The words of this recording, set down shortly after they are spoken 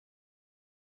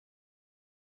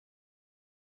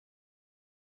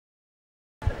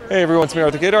Hey everyone, it's me,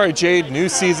 Arthur Kade. All right, Jade, new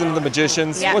season of The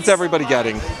Magicians. Yes. What's everybody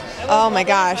getting? Oh my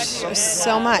gosh,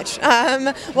 so much.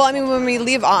 Well, I mean, when we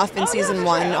leave off in season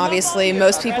 1, obviously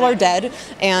most people are dead,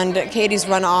 and Katie's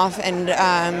run off,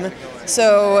 and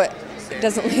so it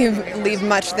doesn't leave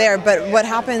much there. But what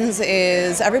happens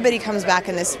is everybody comes back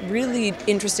in this really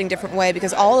interesting, different way,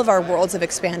 because all of our worlds have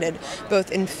expanded, both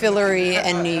in Fillory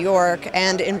and New York,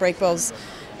 and in Breakbills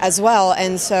as well.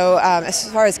 And so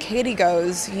as far as Katie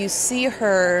goes, you see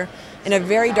her in a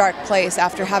very dark place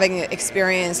after having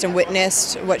experienced and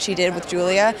witnessed what she did with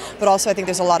Julia, but also I think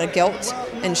there's a lot of guilt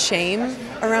and shame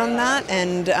around that,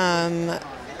 and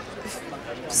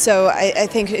so I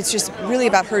think it's just really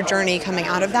about her journey coming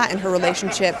out of that and her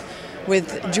relationship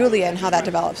with Julia and how that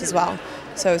develops as well.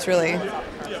 So it's really,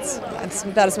 that's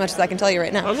about as much as I can tell you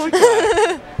right now. I like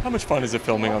that. How much fun is it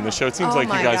filming on this show? It seems like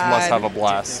you guys must have a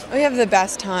blast. We have the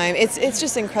best time. It's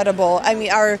just incredible. I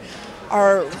mean,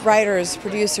 our writers,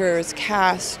 producers,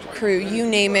 cast, crew, you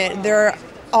name it, they're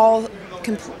all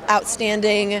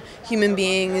outstanding human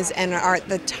beings and are at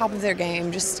the top of their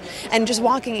game. Just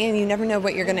walking in, you never know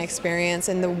what you're going to experience,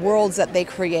 and the worlds that they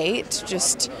create,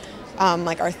 just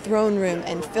like our throne room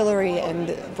and Fillory and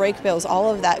Breakbills,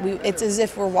 all of that. It's as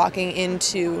if we're walking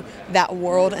into that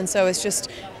world, and so it's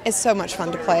so much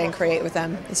fun to play and create with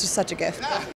them. It's just such a gift.